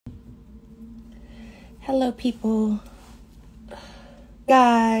Hello, people.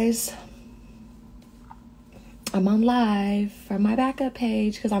 Guys, I'm on live from my backup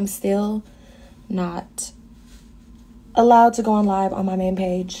page because I'm still not allowed to go on live on my main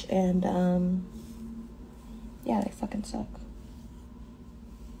page. And, yeah, they fucking suck.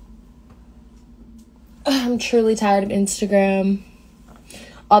 I'm truly tired of Instagram.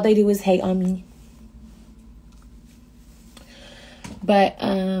 All they do is hate on me. But,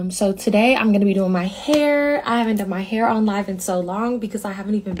 so today I'm going to be doing my hair. I haven't done my hair on live in so long because I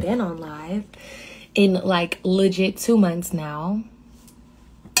haven't even been on live in like legit 2 months now.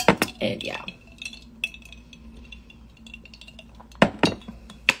 And yeah.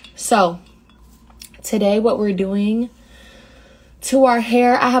 So today what we're doing to our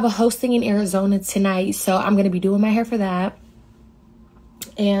hair, I have a hosting in Arizona tonight. So I'm going to be doing my hair for that.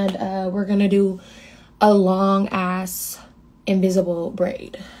 And, we're going to do a long ass invisible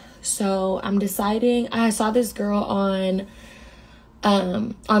braid. So I'm deciding. I saw this girl on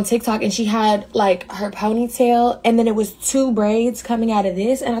TikTok, and she had like her ponytail, and then it was 2 braids coming out of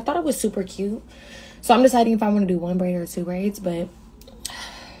this, and I thought it was super cute. So I'm deciding if I want to do 1 braid or 2 braids, but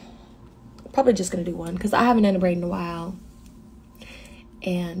probably just gonna do 1 because I haven't done a braid in a while,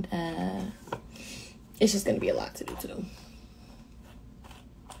 and it's just gonna be a lot to do.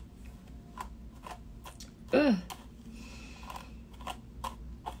 Ugh.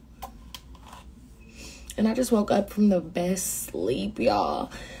 And I just woke up from the best sleep,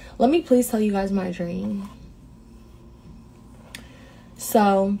 y'all. Let me please tell you guys my dream.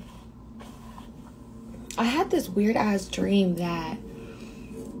 So, I had this weird ass dream that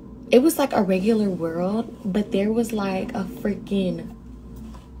it was like a regular world, but there was like a freaking,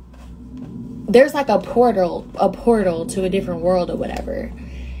 there's like a portal to a different world or whatever.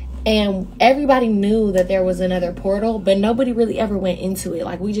 And everybody knew that there was another portal, but nobody really ever went into it.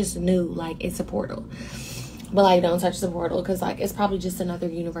 Like, we just knew, like, it's a portal. But, like, don't touch the portal because, like, it's probably just another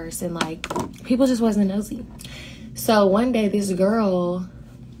universe. And, like, people just wasn't nosy. So, one day, this girl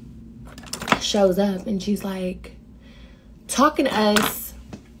shows up and she's, like, talking to us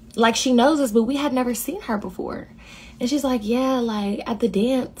like she knows us, but we had never seen her before. And she's like, yeah, like, at the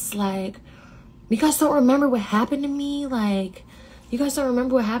dance, like, you guys don't remember what happened to me? Like, you guys don't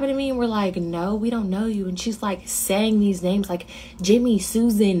remember what happened to me? And we're like, no, we don't know you. And she's like saying these names like Jimmy,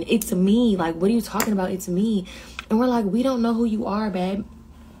 Susan, it's me. Like, what are you talking about? It's me. And we're like, we don't know who you are, babe.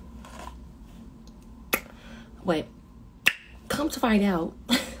 Wait, come to find out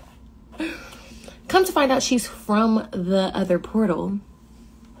she's from the other portal.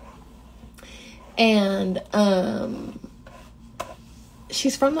 And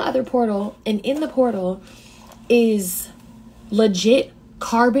she's from the other portal, and in the portal is legit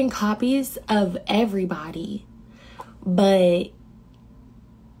carbon copies of everybody, but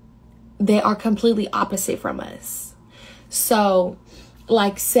they are completely opposite from us. So,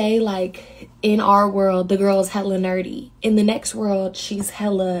 like, say, like, in our world, the girl's hella nerdy. In the next world, she's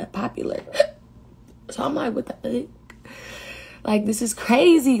hella popular. So I'm like, what the fuck? Like, this is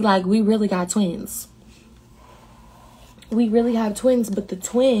crazy. Like, we really got twins. We really have twins, but the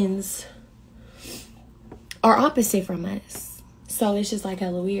twins are opposite from us. So it's just like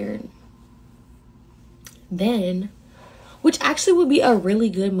hella weird. Then, which actually would be a really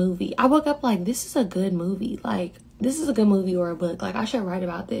good movie. I woke up like, this is a good movie. Like, this is a good movie or a book. Like, I should write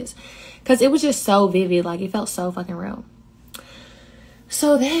about this. Because it was just so vivid. Like, it felt so fucking real.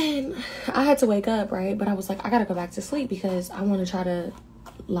 So then, I had to wake up, right? But I was like, I gotta go back to sleep because I want to try to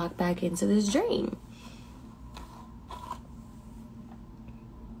lock back into this dream.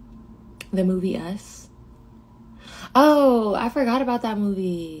 The movie Us. Oh, I forgot about that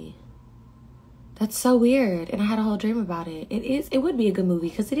movie. That's so weird. And I had a whole dream about it. It would be a good movie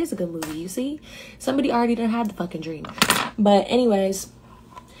because it is a good movie, you see? Somebody already done had the fucking dream. But anyways,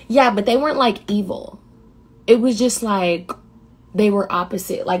 yeah, but they weren't like evil. It was just like they were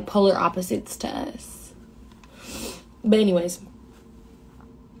opposite, like polar opposites to us. But anyways.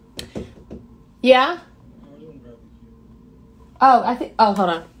 Yeah? Oh, hold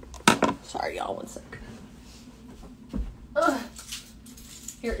on. Sorry, y'all, 1 sec. Ugh.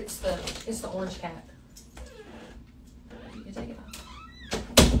 Here, it's the orange cat. You can take it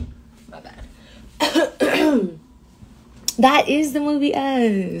off. My bad. That is the movie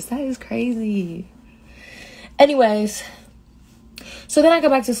Us. That is crazy. Anyways, so then I go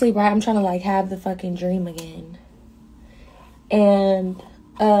back to sleep, right? I'm trying to like have the fucking dream again. And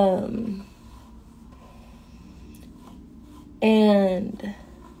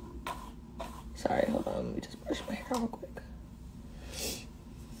sorry, hold on, let me just brush my hair real quick.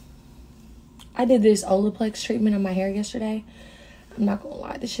 I did this Olaplex treatment on my hair yesterday. I'm not gonna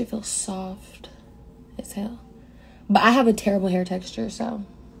lie, this shit feels soft as hell. But I have a terrible hair texture, so,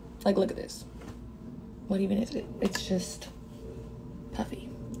 like, look at this. What even is it? It's just puffy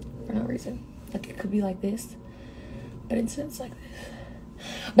for no reason. Like, it could be like this, but instead it's like this.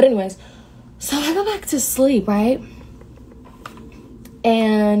 But anyways, so I go back to sleep, right?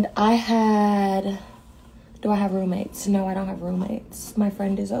 And do I have roommates? No, I don't have roommates. My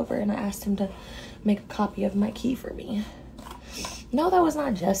friend is over, and I asked him to make a copy of my key for me. No, that was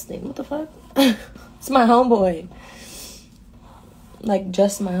not Justin. What the fuck? It's my homeboy. Like,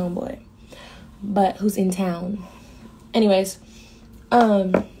 just my homeboy. But who's in town. Anyways,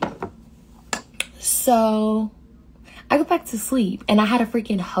 so I go back to sleep, and I had a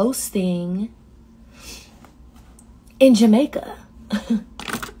freaking hosting in Jamaica.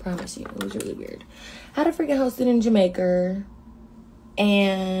 Promise you, it was really weird. Had a freaking hosting in Jamaica,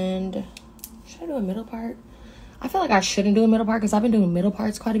 and should I do a middle part? I feel like I shouldn't do a middle part because I've been doing middle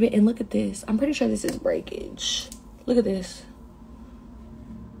parts quite a bit. And look at this. I'm pretty sure this is breakage. Look at this.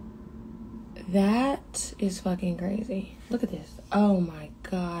 That is fucking crazy. Look at this. Oh my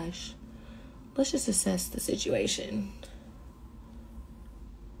gosh. Let's just assess the situation.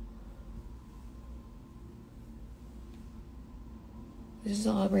 This is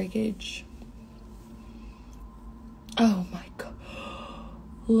all breakage. Oh my god.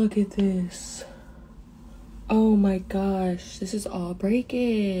 Look at this. Oh my gosh. This is all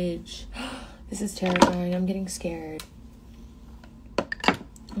breakage. This is terrifying. I'm getting scared.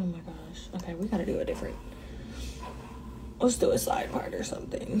 Oh my gosh. Okay, we gotta do a different. Let's do a side part or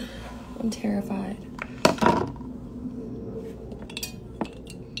something. I'm terrified.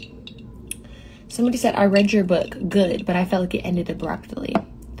 Somebody said, I read your book. Good, but I felt like it ended abruptly.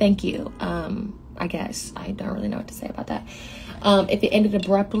 Thank you. I guess. I don't really know what to say about that. If it ended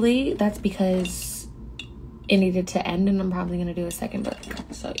abruptly, that's because it needed to end, and I'm probably going to do a second book.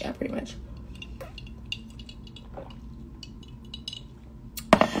 So, yeah, pretty much.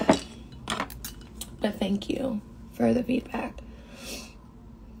 But thank you for the feedback.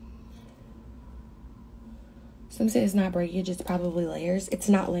 Some say it's not breakage, it's probably layers. It's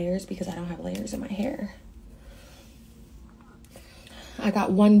not layers because I don't have layers in my hair. I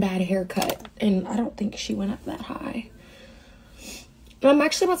got one bad haircut, and I don't think she went up that high. But I'm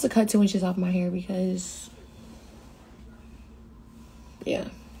actually about to cut 2 inches off my hair because, yeah.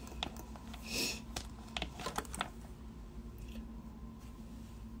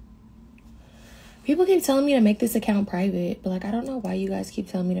 People keep telling me to make this account private, but, like, I don't know why you guys keep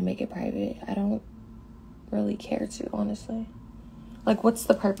telling me to make it private. I don't really care to, honestly. Like, what's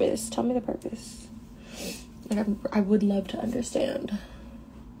the purpose? Tell me the purpose. Like, I would love to understand.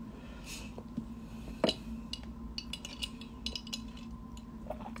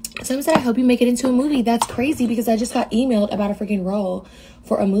 Someone said, I hope you make it into a movie. That's crazy because I just got emailed about a freaking role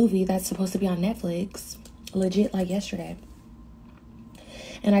for a movie that's supposed to be on Netflix. Legit, like yesterday.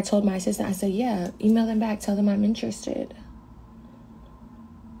 And I told my assistant, I said, yeah, email them back. Tell them I'm interested.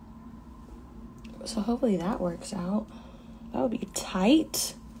 So hopefully that works out. That would be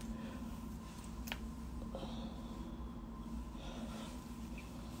tight.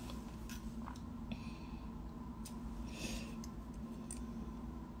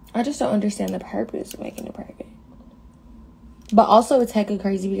 I just don't understand the purpose of making it private. But also it's hecka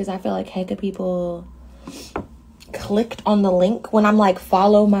crazy because I feel like hecka people clicked on the link when I'm like,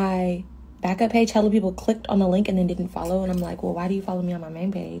 follow my backup page. Hella people clicked on the link and then didn't follow. And I'm like, well, why do you follow me on my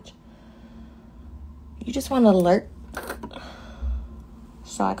main page? You just want to lurk.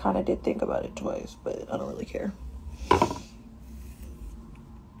 So I kind of did think about it twice, but I don't really care.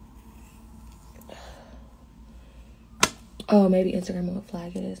 Oh, maybe Instagram won't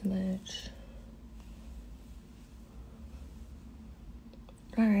flag it as much.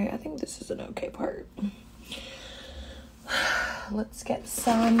 Alright, I think this is an okay part. Let's get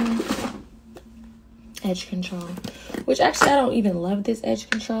some edge control. Which actually, I don't even love this edge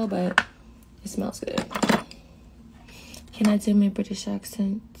control, but it smells good. Can I do my British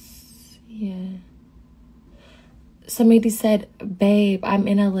accents? Yeah. Somebody said, babe, I'm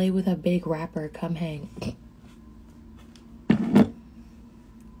in LA with a big rapper. Come hang.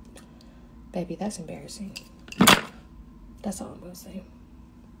 Baby, that's embarrassing. That's all I'm gonna say.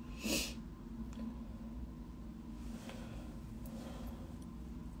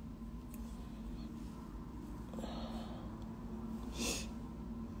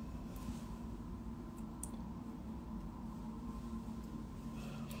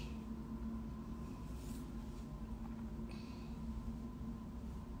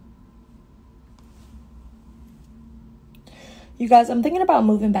 You guys, I'm thinking about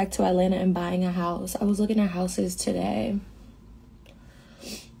moving back to Atlanta and buying a house. I was looking at houses today.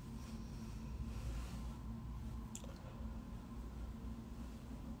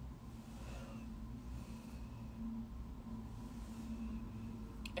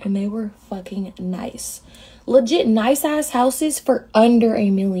 And they were fucking nice. Legit nice ass houses for under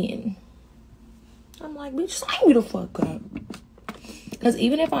 $1 million. I'm like, bitch, sign me the fuck up. Because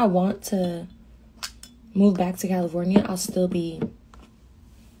even if I want to move back to California, I'll still be,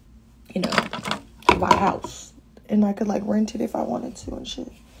 you know, buy a house. And I could like rent it if I wanted to and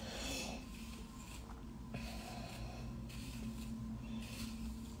shit.